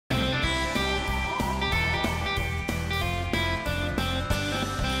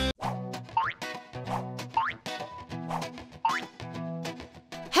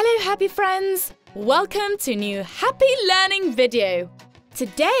happy friends! Welcome to a new Happy Learning video.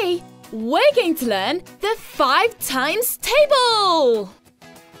 Today, we're going to learn the 5 times table.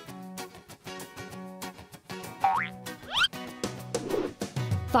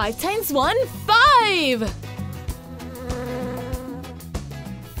 Five times 1, 5.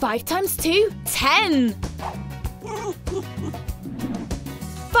 5 times 2, 10.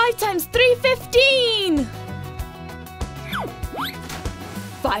 5 times 3, 15.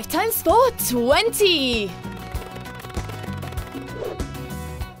 5 times 4, 20.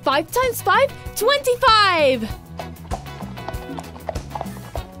 5 times 5, 25.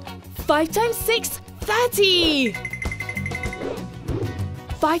 5 times 6, 30.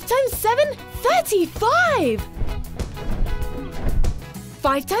 5 times 7, 35.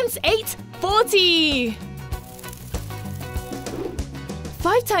 5 times 8, 40.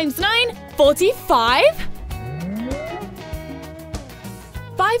 5 times 9, 45.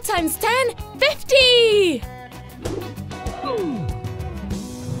 5 times 10, 50!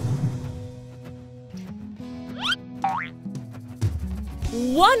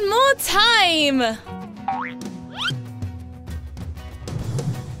 One more time!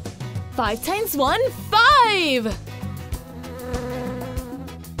 5 times 1, 5!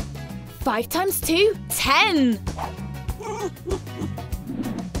 5 times 2, 10!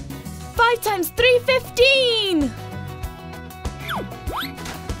 5 times 3, 15!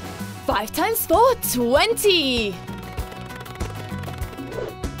 5 times 4, 20.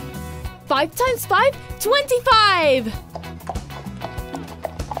 5 times 5, 25.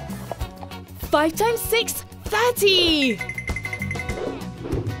 5 times 6, 30.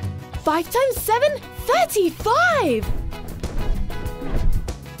 5 times 7, 35.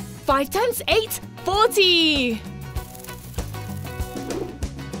 5 times 8, 40.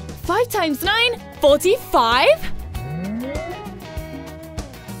 5 times 9, 45.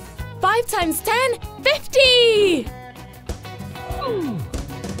 5 times 10, 50!